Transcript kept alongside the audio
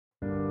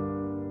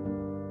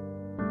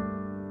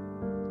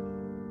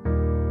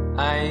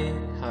I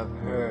have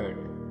heard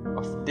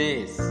of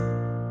days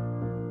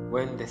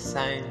when the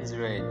signs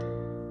read,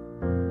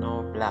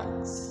 "No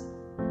blacks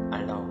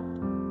allowed."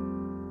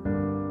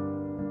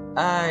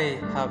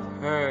 I have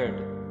heard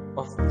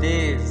of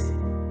days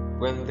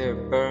when they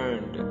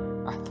burned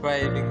a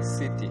thriving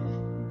city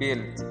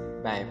built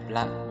by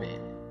black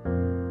men.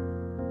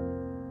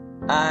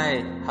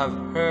 I have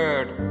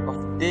heard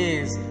of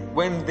days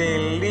when they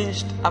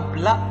lynched a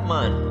black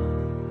man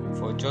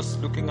for just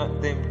looking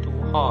at them too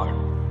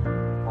hard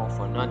or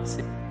for not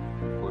saying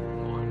good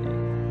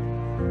morning.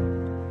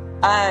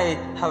 I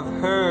have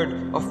heard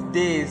of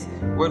days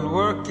when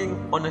working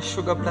on a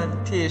sugar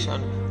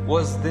plantation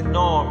was the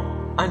norm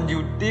and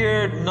you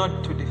dared not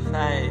to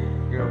defy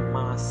your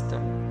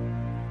master.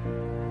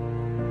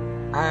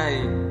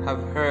 I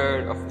have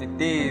heard of the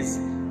days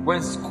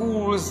when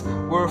schools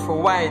were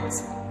for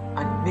whites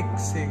and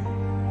mixing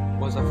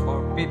was a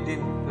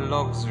forbidden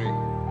luxury.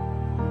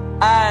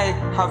 I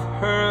have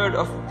heard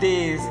of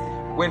days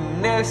when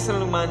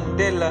Nelson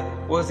Mandela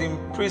was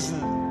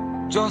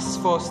imprisoned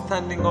just for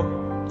standing up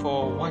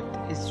for what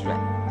is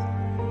right.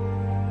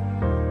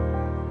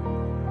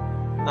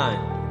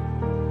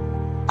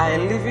 And I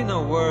live in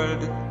a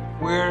world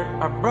where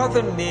a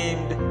brother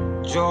named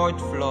George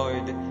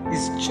Floyd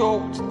is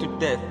choked to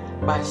death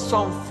by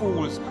some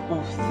fools who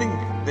think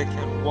they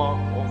can walk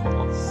over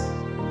us.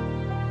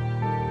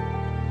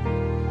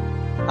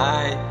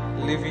 I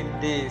live in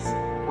days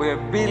where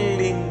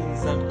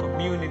buildings and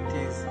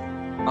communities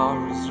are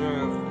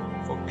reserved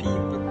for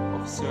people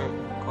of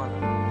certain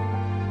color.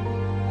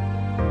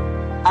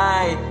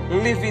 I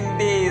live in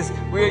days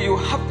where you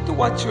have to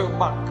watch your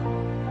back.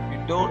 You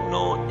don't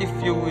know if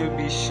you will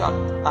be shot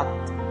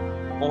at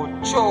or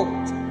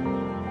choked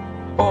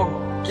or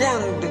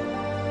ganged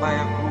by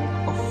a group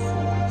of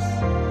fools.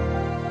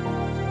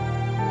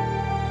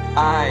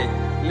 I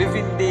live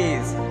in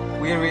days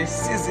where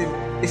racism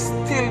is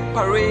still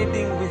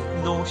parading with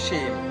no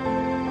shame,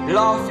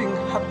 laughing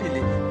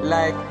happily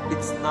like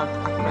it's not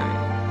a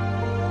crime.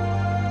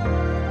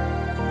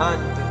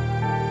 And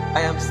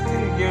I am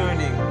still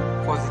yearning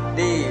for the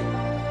day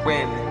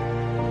when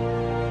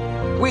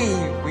we